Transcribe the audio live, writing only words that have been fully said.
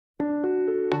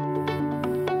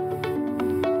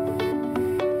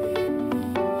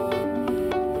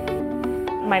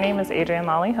My name is Adrienne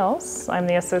Lally Hills. I'm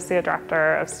the Associate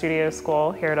Director of Studio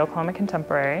School here at Oklahoma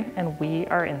Contemporary, and we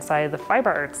are inside the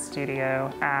Fiber Arts Studio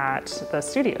at the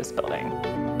Studios building.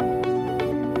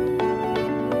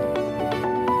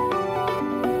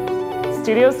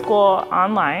 Studio School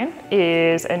Online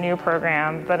is a new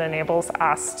program that enables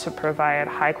us to provide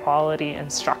high-quality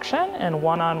instruction and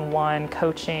one-on-one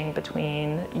coaching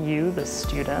between you, the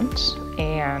student,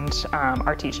 and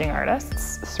our teaching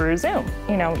artists through Zoom.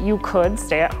 You know, you could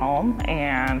stay at home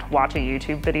and watch a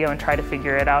YouTube video and try to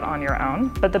figure it out on your own,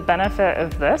 but the benefit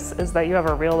of this is that you have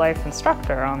a real-life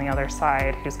instructor on the other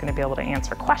side who's going to be able to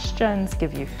answer questions,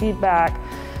 give you feedback.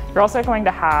 You're also going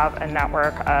to have a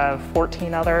network of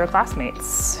 14 other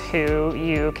classmates who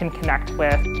you can connect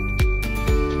with.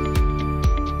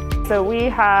 So we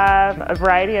have a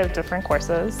variety of different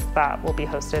courses that will be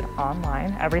hosted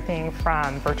online. Everything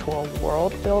from virtual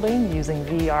world building using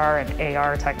VR and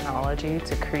AR technology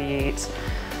to create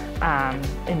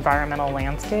environmental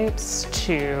landscapes,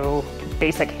 to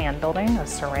basic hand building of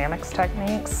ceramics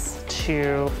techniques,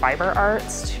 to fiber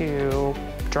arts, to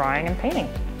drawing and painting.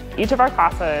 Each of our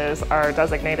classes are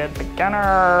designated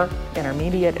beginner,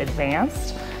 intermediate,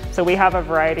 advanced. So we have a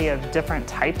variety of different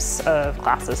types of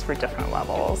classes for different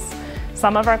levels.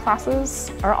 Some of our classes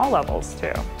are all levels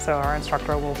too. So our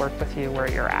instructor will work with you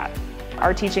where you're at.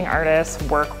 Our teaching artists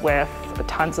work with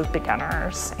tons of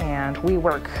beginners, and we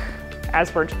work,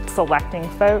 as we're selecting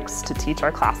folks to teach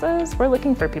our classes, we're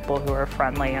looking for people who are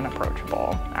friendly and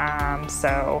approachable.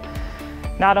 So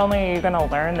not only are you going to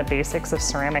learn the basics of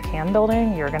ceramic hand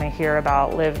building, you're going to hear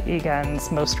about Liv Egan's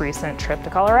most recent trip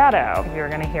to Colorado. You're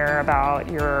going to hear about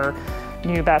your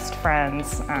new best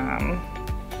friend's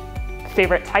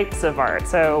favorite types of art.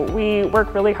 So we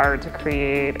work really hard to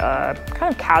create a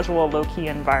kind of casual, low-key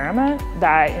environment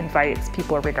that invites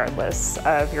people regardless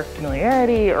of your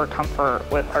familiarity or comfort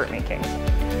with art making.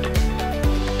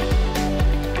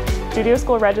 Studio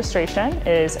School registration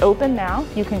is open now.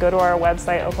 You can go to our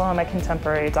website,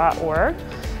 oklahomacontemporary.org,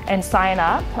 and sign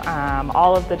up.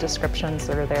 All of the descriptions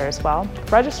are there as well.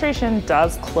 Registration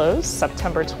does close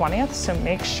September 20th, so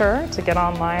make sure to get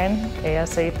online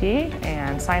ASAP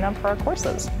and sign up for our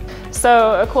courses.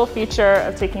 So a cool feature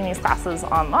of taking these classes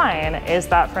online is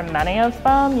that for many of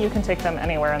them, you can take them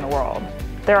anywhere in the world.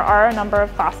 There are a number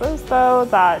of classes, though,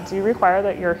 that do require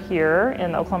that you're here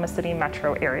in the Oklahoma City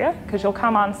metro area, because you'll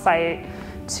come on site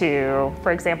to,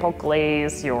 for example,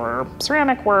 glaze your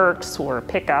ceramic works or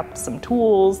pick up some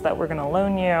tools that we're going to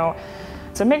loan you.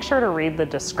 So make sure to read the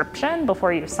description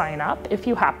before you sign up if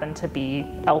you happen to be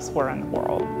elsewhere in the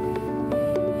world.